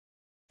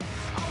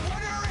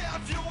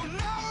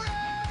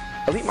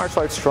Elite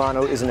Martial Arts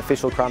Toronto is an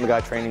official Krav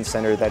Maga Training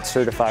Center that's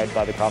certified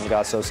by the Krav Maga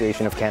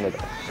Association of Canada.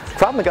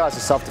 Krav Maga is a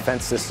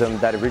self-defense system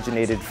that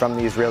originated from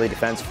the Israeli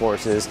Defense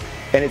Forces,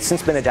 and it's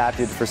since been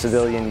adapted for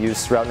civilian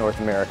use throughout North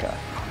America.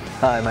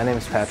 Hi, my name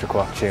is Patrick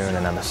Wakchun,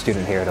 and I'm a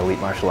student here at Elite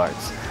Martial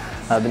Arts.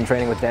 I've been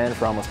training with Dan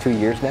for almost 2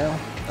 years now.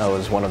 I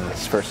was one of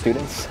his first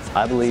students.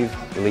 I believe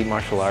Elite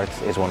Martial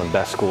Arts is one of the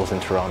best schools in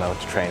Toronto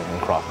to train in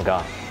Krav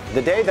Maga.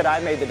 The day that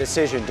I made the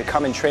decision to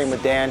come and train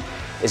with Dan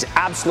is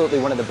absolutely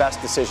one of the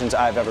best decisions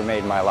I've ever made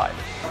in my life.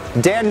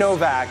 Dan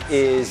Novak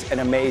is an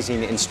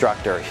amazing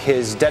instructor.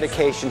 His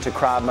dedication to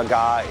Krav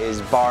Maga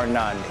is bar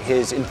none.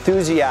 His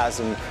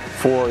enthusiasm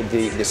for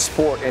the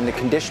sport and the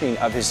conditioning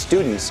of his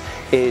students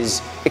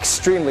is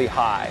extremely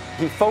high.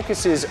 He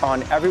focuses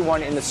on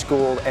everyone in the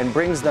school and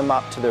brings them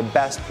up to their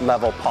best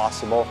level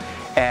possible.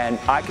 And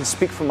I can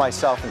speak for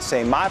myself and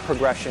say my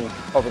progression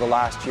over the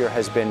last year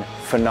has been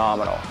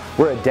phenomenal.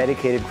 We're a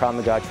dedicated Krav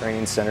Maga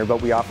training center,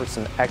 but we offer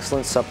some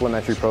excellent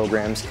supplementary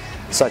programs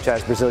such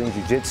as Brazilian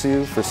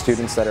Jiu-Jitsu for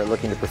students that are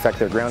looking to perfect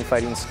their ground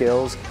fighting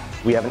skills.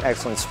 We have an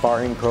excellent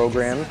sparring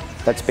program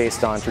that's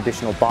based on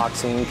traditional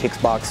boxing,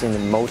 kickboxing,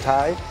 and Muay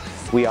Thai.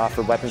 We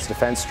offer weapons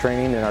defense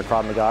training in our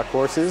Krav Maga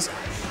courses,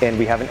 and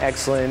we have an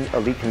excellent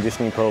elite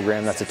conditioning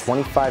program that's a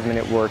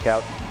 25-minute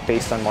workout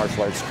based on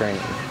martial arts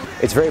training.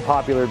 It's very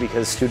popular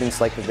because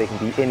students like that they can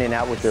be in and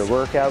out with their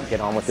workout,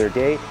 get on with their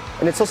day,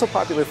 and it's also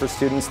popular for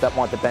students that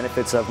want the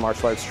benefits of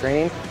martial arts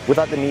training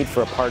without the need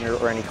for a partner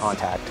or any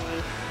contact.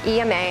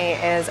 EMA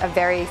is a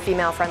very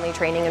female-friendly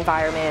training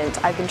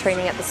environment. I've been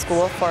training at the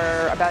school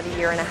for about 1.5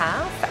 years,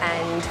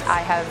 and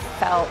I have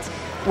felt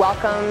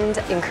welcomed,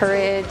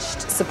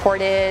 encouraged,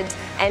 supported,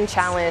 and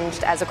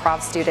challenged as a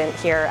Krav student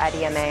here at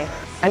EMA.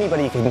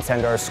 Anybody can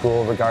attend our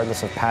school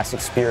regardless of past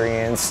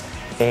experience,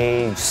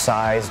 age,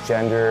 size,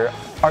 gender.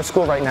 Our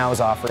school right now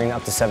is offering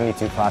up to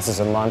 72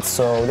 classes a month,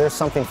 so there's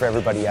something for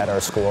everybody at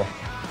our school.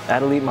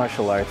 At Elite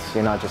Martial Arts,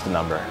 you're not just a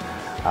number.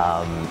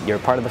 You're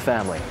part of the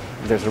family.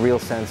 There's a real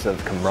sense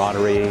of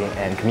camaraderie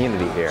and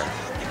community here.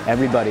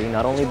 Everybody,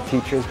 not only the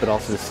teachers, but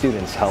also the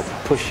students, help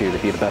push you to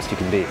be the best you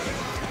can be.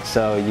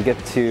 So you get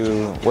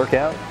to work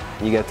out,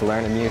 you get to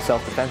learn a new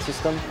self-defense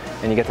system,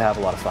 and you get to have a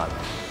lot of fun.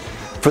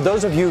 For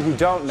those of you who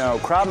don't know,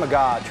 Krav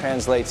Maga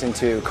translates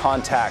into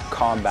contact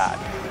combat.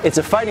 It's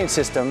a fighting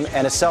system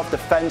and a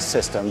self-defense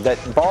system that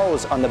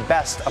borrows on the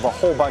best of a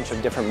whole bunch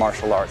of different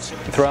martial arts.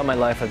 Throughout my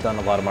life I've done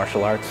a lot of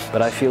martial arts,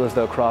 but I feel as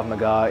though Krav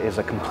Maga is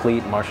a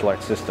complete martial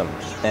arts system,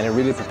 and it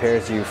really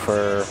prepares you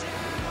for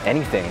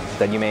anything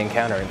that you may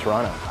encounter in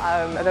Toronto.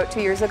 About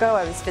 2 years ago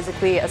I was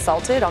physically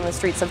assaulted on the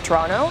streets of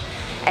Toronto,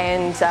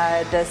 and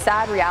the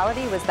sad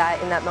reality was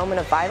that in that moment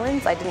of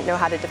violence I didn't know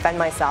how to defend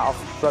myself.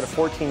 Throughout a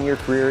 14-year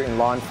career in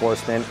law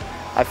enforcement,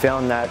 I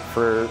found that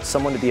for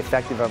someone to be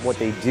effective at what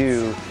they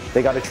do,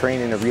 they got to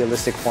train in a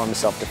realistic form of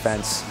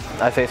self-defense.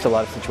 I faced a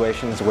lot of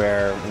situations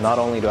where not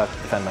only do I have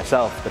to defend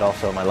myself, but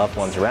also my loved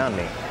ones around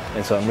me,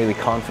 and so I'm really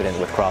confident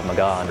with Krav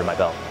Maga under my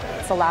belt.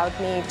 It's allowed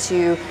me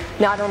to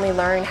not only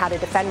learn how to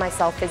defend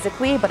myself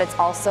physically, but it's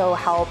also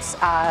helped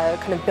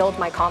kind of build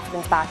my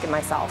confidence back in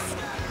myself.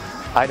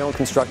 I don't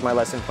construct my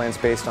lesson plans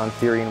based on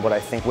theory and what I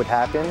think would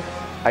happen.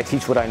 I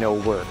teach what I know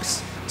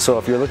works. So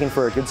if you're looking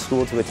for a good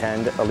school to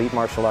attend, Elite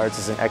Martial Arts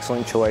is an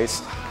excellent choice.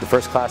 The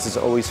first class is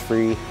always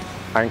free.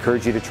 I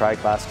encourage you to try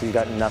class because you've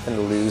got nothing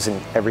to lose and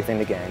everything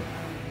to gain.